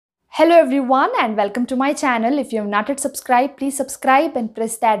Hello everyone and welcome to my channel. If you have not yet subscribed, please subscribe and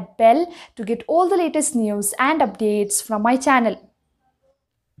press that bell to get all the latest news and updates from my channel.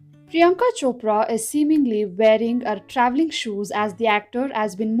 Priyanka Chopra is seemingly wearing her traveling shoes as the actor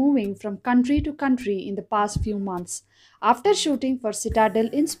has been moving from country to country in the past few months. After shooting for Citadel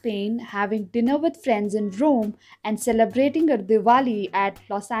in Spain, having dinner with friends in Rome, and celebrating her Diwali at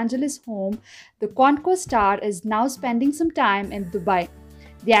Los Angeles home, the Conco star is now spending some time in Dubai.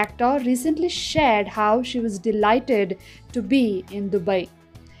 The actor recently shared how she was delighted to be in Dubai.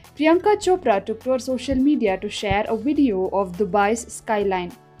 Priyanka Chopra took to her social media to share a video of Dubai's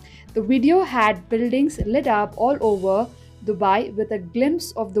skyline. The video had buildings lit up all over Dubai with a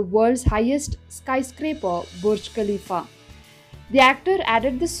glimpse of the world's highest skyscraper, Burj Khalifa. The actor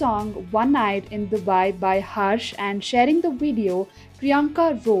added the song One Night in Dubai by Harsh, and sharing the video,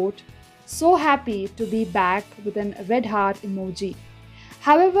 Priyanka wrote, "So happy to be back," with a red heart emoji.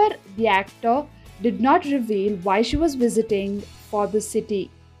 However, the actor did not reveal why she was visiting for the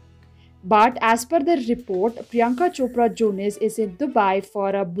city. But as per the report, Priyanka Chopra Jonas is in Dubai for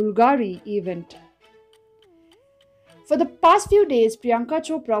a Bulgari event. For the past few days, Priyanka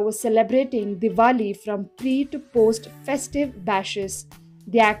Chopra was celebrating Diwali from pre to post festive bashes.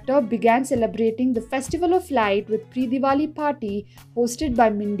 The actor began celebrating the Festival of Light with pre-Diwali party hosted by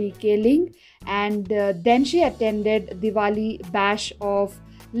Mindy Kaling, and then she attended Diwali bash of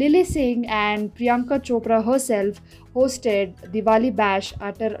Lily Singh, and Priyanka Chopra herself hosted Diwali bash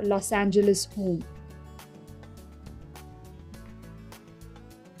at her Los Angeles home.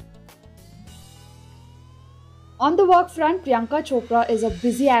 On the work front, Priyanka Chopra is a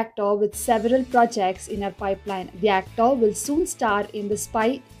busy actor with several projects in her pipeline. The actor will soon star in the spy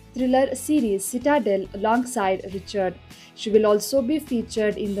thriller series Citadel alongside Richard. She will also be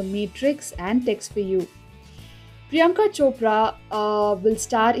featured in The Matrix and Text for You. Priyanka Chopra will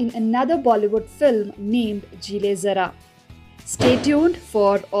star in another Bollywood film named Jile Zara. Stay tuned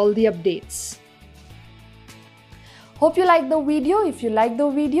for all the updates. Hope you like the video. If you like the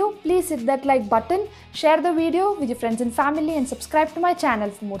video, please hit that like button, share the video with your friends and family, and subscribe to my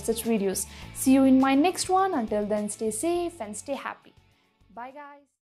channel for more such videos. See you in my next one. Until then, stay safe and stay happy. Bye guys.